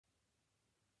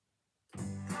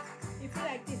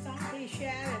please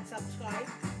share and subscribe.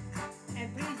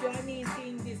 And please join me in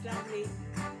singing this lovely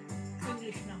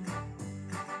English number.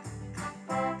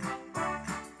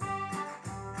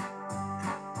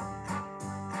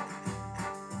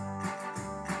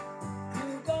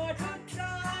 You got to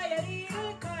try a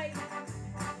little kindness,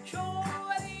 show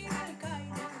a little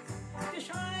kindness, to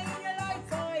shine a light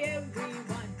for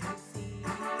everyone to see.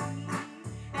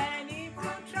 And if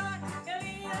you try a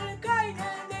little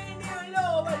kindness, then you'll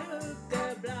overlook the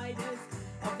blindness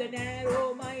of the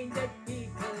narrow-minded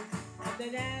people, of the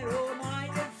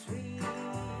narrow-minded street.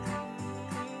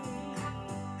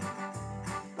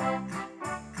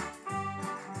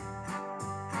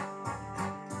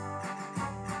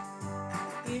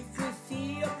 If you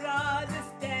see a brother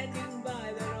standing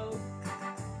by the road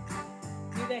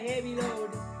with a heavy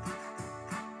load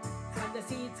from the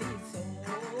seeds he sowed,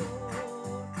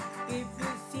 if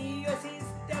you see your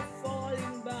sister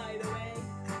falling by the way,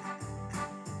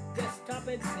 just stop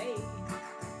and say,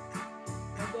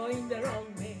 you're going the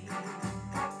wrong way.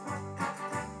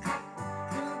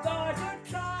 You got to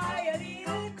try a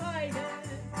little kindness,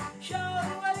 show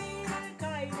a little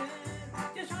kindness,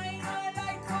 just shine a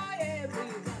light for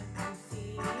everyone to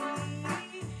see.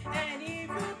 And if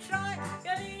you try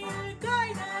a little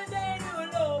kindness, then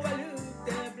you'll overlook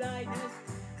the blindness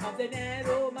of the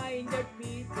narrow-minded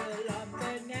people, of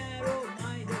the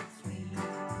narrow-minded street.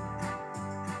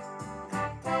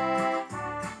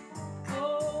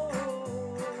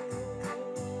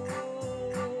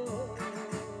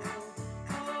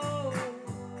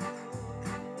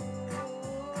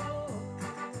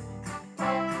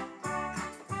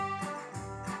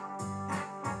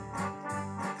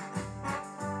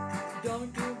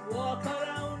 Don't you walk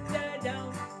around the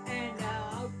down and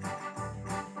out,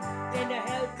 lend a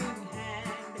helping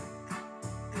hand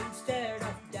instead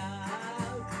of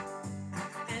doubt.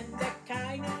 And the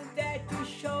kindness that you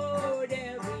showed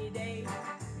every day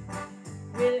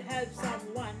will help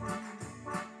someone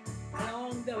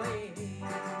along the way.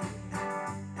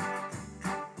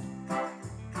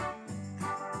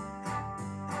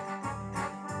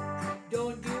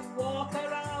 Don't you walk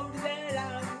around the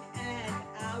down and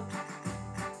out,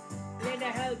 lend a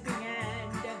helping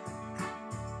hand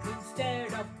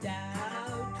instead of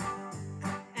doubt.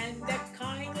 And the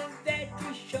kindness that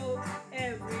you show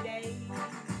every day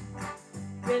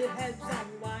will help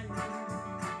someone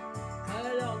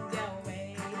along their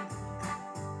way.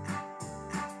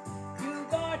 You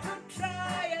got to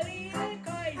try a little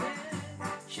kindness,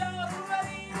 show a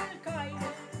little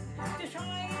kindness, to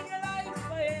shine a light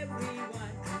for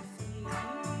everyone to see.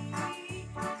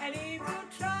 And if you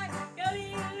try a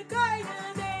little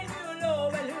kindness, then you'll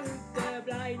overlook the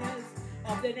blindness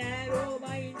of the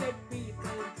narrow-minded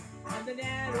people, on the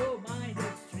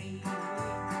narrow-minded street.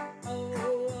 Oh,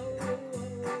 oh,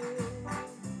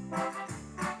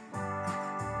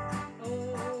 oh,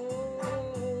 oh.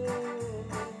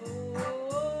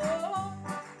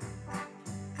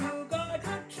 You got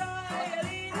to try a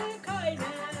little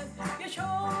kindness, you show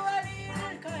a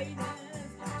little kindness,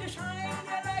 to shine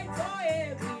a light for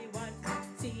everyone to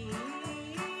see.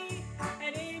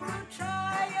 And if you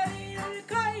try a little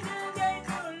kindness, then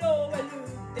you'll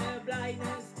overlook the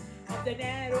blindness of the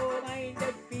narrow